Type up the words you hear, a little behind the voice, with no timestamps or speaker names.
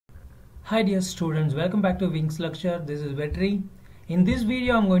Hi dear students, welcome back to Wings lecture. This is Vetri. In this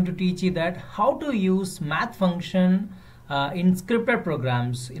video I'm going to teach you that how to use math function in scripted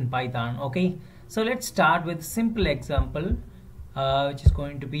programs in Python. Okay, so let's start with simple example which is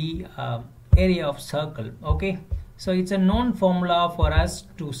going to be area of circle. Okay, so it's a known formula for us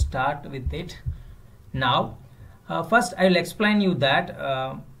to start with it. Now first I will explain you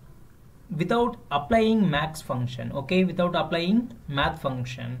that without applying max function, okay, without applying math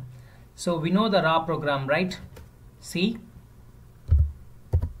function. So we know the raw program, right? See,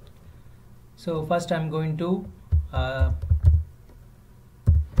 so first I'm going to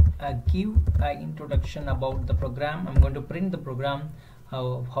give an introduction about the program. I'm going to print the program,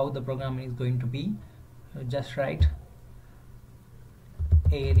 how the program is going to be. Just write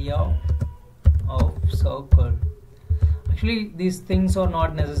area of circle. Actually these things are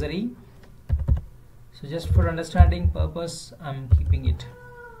not necessary, so just for understanding purpose I'm keeping it.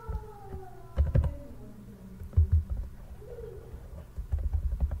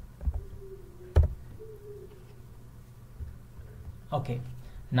 Okay,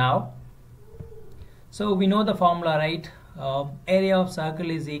 now so we know the formula, right? Area of circle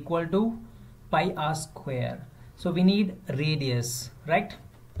is equal to pi r square. So we need radius, right?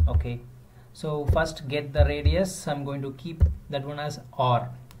 Okay, so first get the radius. I'm going to keep that one as r.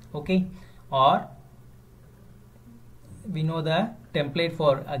 Okay, or we know the template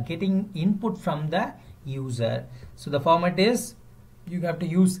for getting input from the user. So the format is you have to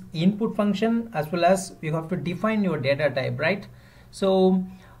use input function as well as you have to define your data type, right? So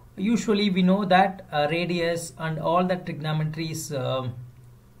usually we know that radius and all the trigonometries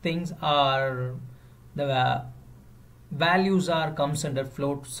things are the values are comes under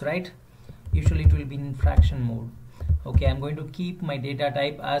floats, right? Usually it will be in fraction mode. Okay, I'm going to keep my data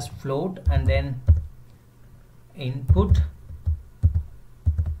type as float and then input.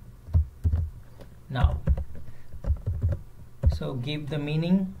 Now so give the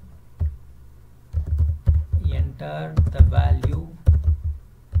meaning, enter the value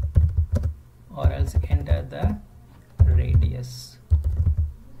or else enter the radius.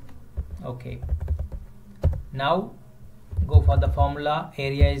 Okay, now go for the formula.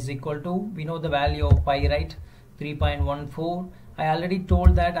 Area is equal to, we know the value of pi, right? 3.14. I already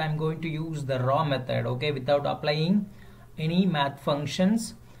told that I'm going to use the raw method, okay, without applying any math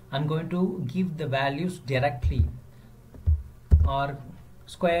functions. I'm going to give the values directly. R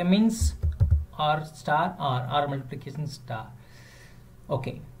square means r star r multiplication star.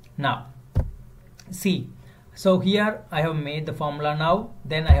 Okay, now see, so here I have made the formula. Now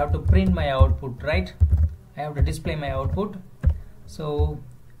then I have to print my output, right? I have to display my output. So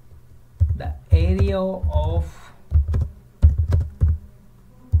the area of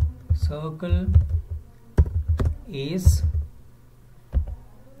circle is,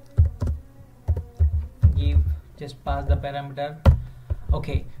 just pass the parameter.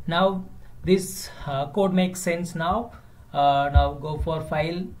 Okay, now this code makes sense now. Now go for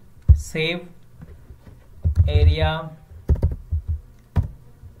file, save area.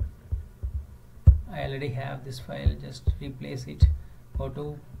 I already have this file, just replace it. Go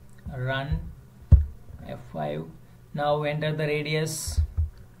to run, F5. Now enter the radius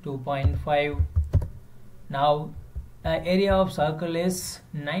 2.5. now area of circle is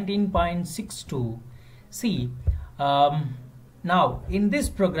 19.62. see, now in this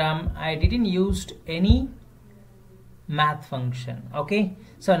program I didn't use any math function. Okay,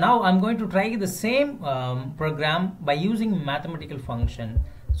 so now I'm going to try the same program by using mathematical function.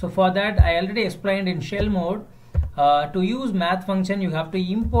 So for that I already explained in shell mode. To use math function you have to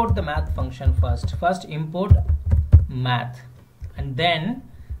import the math function first import math, and then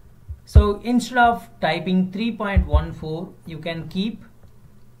so instead of typing 3.14 you can keep,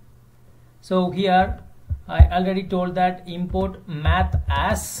 so here I already told that import math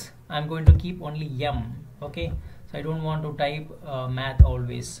as, I'm going to keep only m. Okay, so I don't want to type math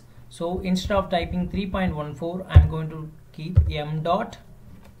always. So instead of typing 3.14 I'm going to keep m dot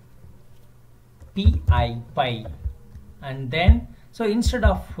pi, and then so instead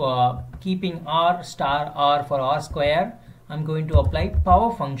of keeping r star r for r square, I'm going to apply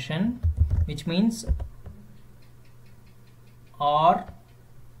power function, which means r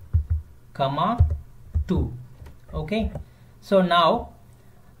comma 2. Okay, so now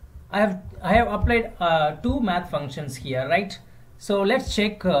I have applied two math functions here, right? So let's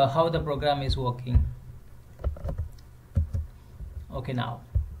check how the program is working. Okay, now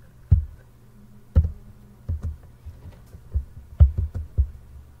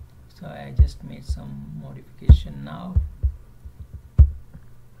so I just made some modification now.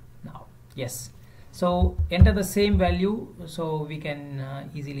 Yes, So enter the same value so we can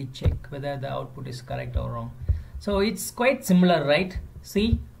easily check whether the output is correct or wrong. So it's quite similar, right?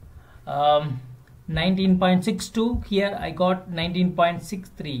 See, 19.62, here I got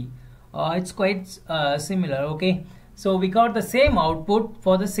 19.63. It's quite similar. Okay, so we got the same output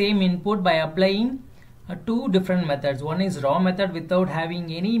for the same input by applying two different methods. One is raw method without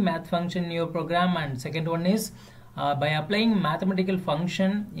having any math function in your program, and second one is by applying mathematical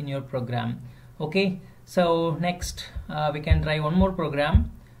function in your program. Okay, so next we can try one more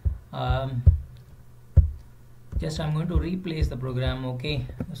program. Just I'm going to replace the program. Okay,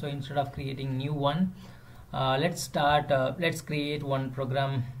 so instead of creating new one, let's create one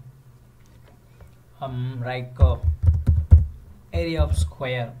program like area of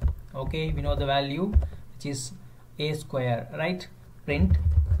square. Okay, we know the value, which is a square, right? Print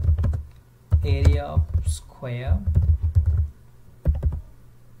area of square.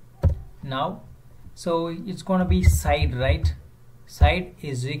 Now, so it's gonna be side, right? Side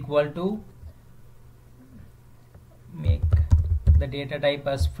is equal to, make the data type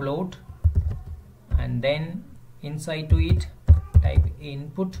as float, and then inside to it type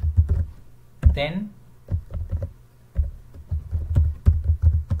input, then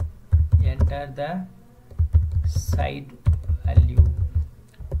enter the side value.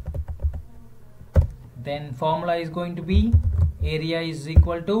 Then formula is going to be area is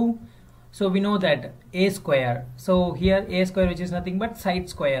equal to, so we know that a square, so here a square, which is nothing but side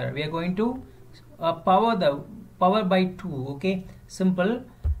square, we are going to power by 2. Okay, simple,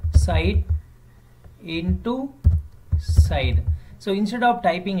 side into side. So instead of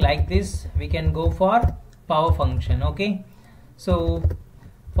typing like this, we can go for power function. Okay, so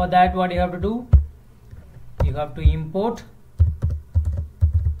for that, what you have to do, you have to import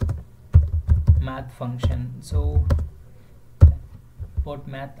math function. So import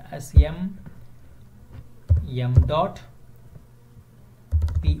math as m dot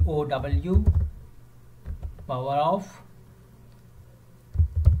pow power of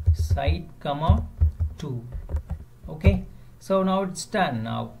side comma 2. Okay, so now it's done.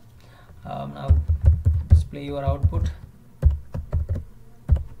 Now display your output.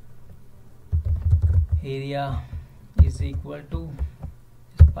 Area is equal to,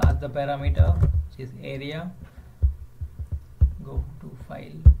 just pass the parameter, which is area. Go to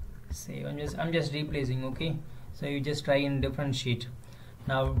file, save. I'm just replacing. Okay, so you just try in different sheet.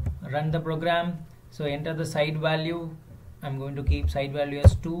 Now run the program. So enter the side value. I'm going to keep side value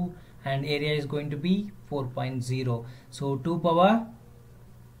as 2, and area is going to be 4.0. So 2 power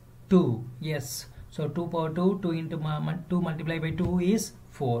 2. Yes. So 2 power 2, 2 into 2 multiplied by 2 is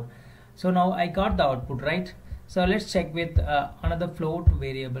 4. So now I got the output, right? So let's check with another float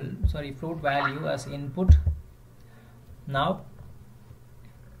value as input. Now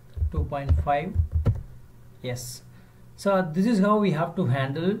 2.5. Yes. So this is how we have to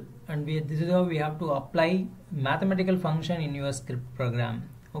handle, and this is how we have to apply mathematical function in your script program.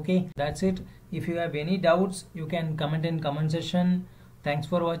 Okay, that's it. If you have any doubts, you can comment in comment section. Thanks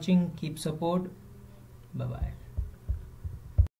for watching. Keep support. Bye bye.